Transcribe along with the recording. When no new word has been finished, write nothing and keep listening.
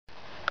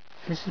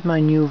This is my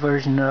new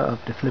version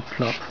of the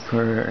flip-flop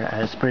for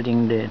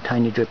spreading the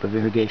tiny drip of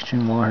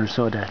irrigation water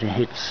so that it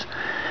hits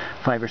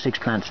 5 or 6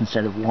 plants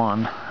instead of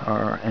one,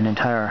 or an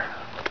entire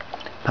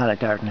pallet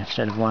garden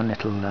instead of one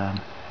little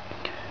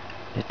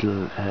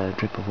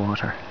drip of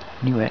water.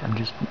 Anyway, I'm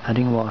just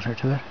adding water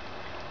to it.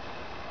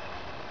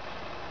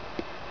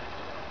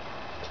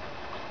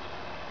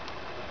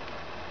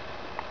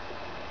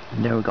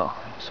 And there we go.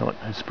 So it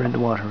has spread the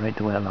water right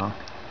the way along.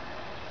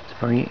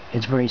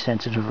 It's very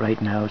sensitive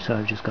right now, so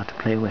I've just got to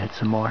play with it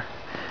some more.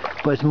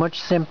 But it's much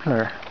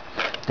simpler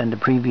than the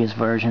previous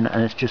version,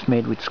 and it's just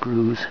made with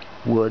screws,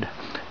 wood,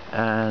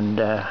 and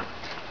a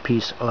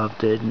piece of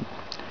the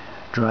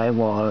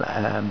drywall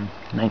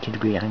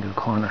 90-degree angle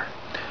corner.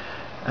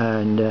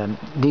 And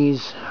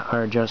these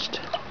are just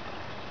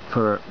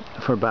for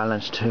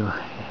balance, to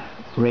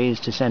raise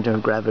the center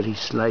of gravity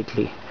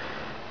slightly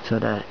so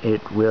that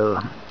it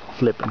will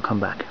flip and come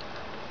back.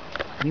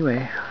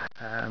 Anyway,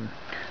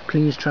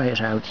 please try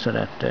it out so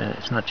that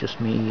it's not just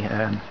me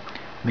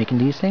making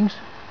these things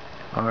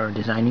or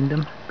designing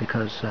them,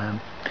 because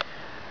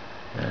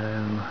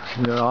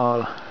we're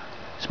all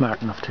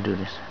smart enough to do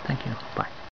this. Thank you. Bye.